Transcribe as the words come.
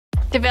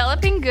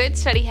Developing good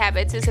study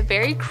habits is a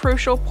very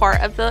crucial part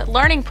of the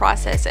learning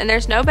process, and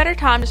there's no better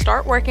time to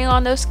start working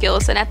on those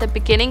skills than at the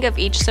beginning of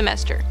each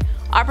semester.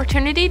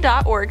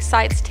 Opportunity.org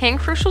cites 10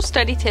 crucial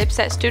study tips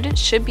that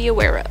students should be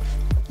aware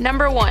of.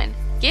 Number 1.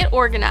 Get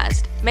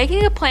organized.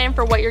 Making a plan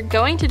for what you're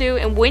going to do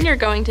and when you're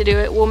going to do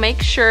it will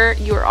make sure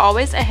you are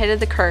always ahead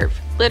of the curve,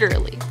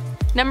 literally.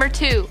 Number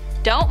 2.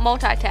 Don't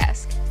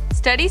multitask.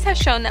 Studies have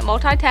shown that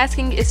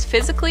multitasking is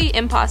physically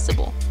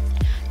impossible.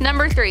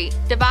 Number 3.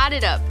 Divide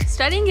it up.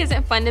 Studying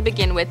isn't fun to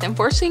begin with, and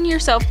forcing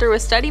yourself through a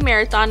study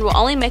marathon will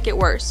only make it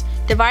worse.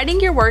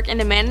 Dividing your work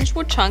into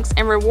manageable chunks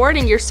and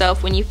rewarding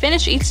yourself when you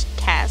finish each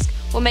task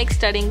will make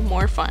studying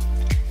more fun.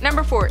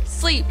 Number 4.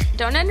 Sleep.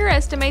 Don't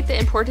underestimate the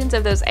importance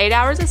of those 8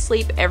 hours of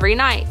sleep every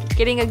night.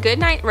 Getting a good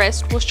night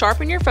rest will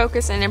sharpen your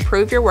focus and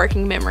improve your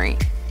working memory.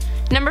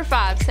 Number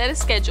 5. Set a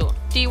schedule.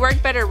 Do you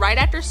work better right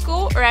after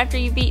school or after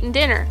you've eaten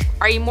dinner?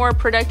 Are you more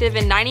productive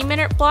in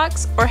 90-minute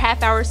blocks or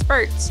half-hour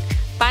spurts?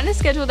 Find a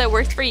schedule that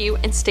works for you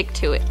and stick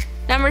to it.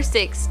 Number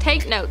 6.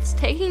 Take notes.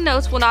 Taking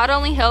notes will not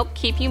only help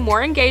keep you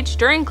more engaged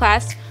during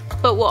class,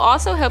 but will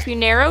also help you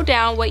narrow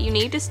down what you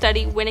need to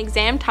study when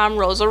exam time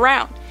rolls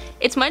around.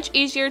 It's much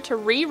easier to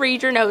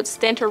reread your notes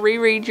than to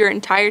reread your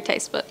entire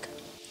textbook.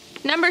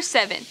 Number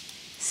 7.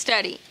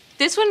 Study.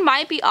 This one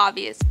might be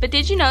obvious, but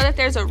did you know that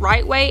there's a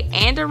right way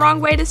and a wrong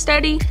way to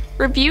study?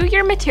 Review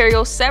your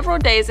material several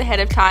days ahead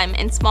of time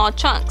in small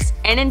chunks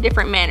and in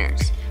different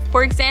manners.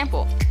 For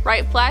example,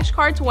 write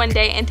flashcards one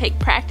day and take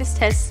practice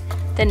tests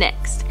the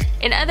next.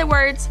 In other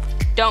words,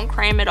 don't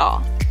cram it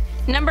all.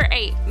 Number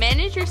 8.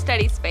 Manage your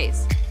study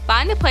space.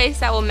 Find a place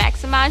that will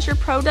maximize your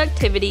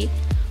productivity.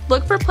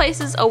 Look for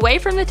places away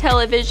from the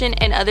television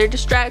and other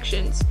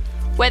distractions.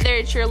 Whether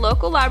it's your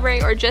local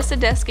library or just a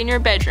desk in your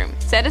bedroom,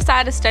 set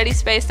aside a study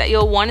space that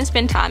you'll want to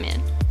spend time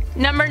in.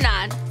 Number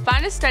 9.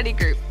 Find a study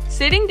group.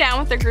 Sitting down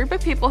with a group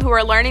of people who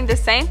are learning the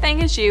same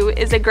thing as you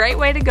is a great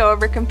way to go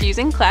over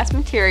confusing class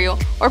material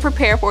or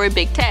prepare for a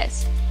big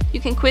test.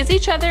 You can quiz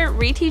each other,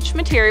 reteach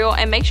material,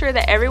 and make sure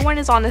that everyone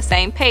is on the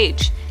same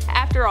page.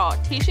 After all,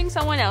 teaching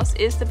someone else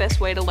is the best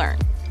way to learn.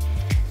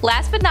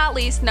 Last but not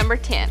least, number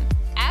 10.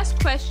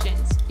 Ask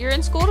questions. You're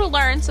in school to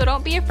learn, so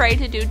don't be afraid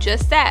to do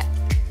just that.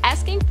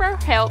 Asking for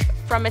help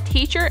from a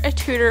teacher, a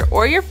tutor,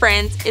 or your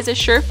friends is a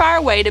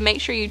surefire way to make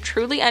sure you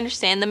truly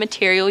understand the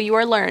material you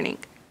are learning.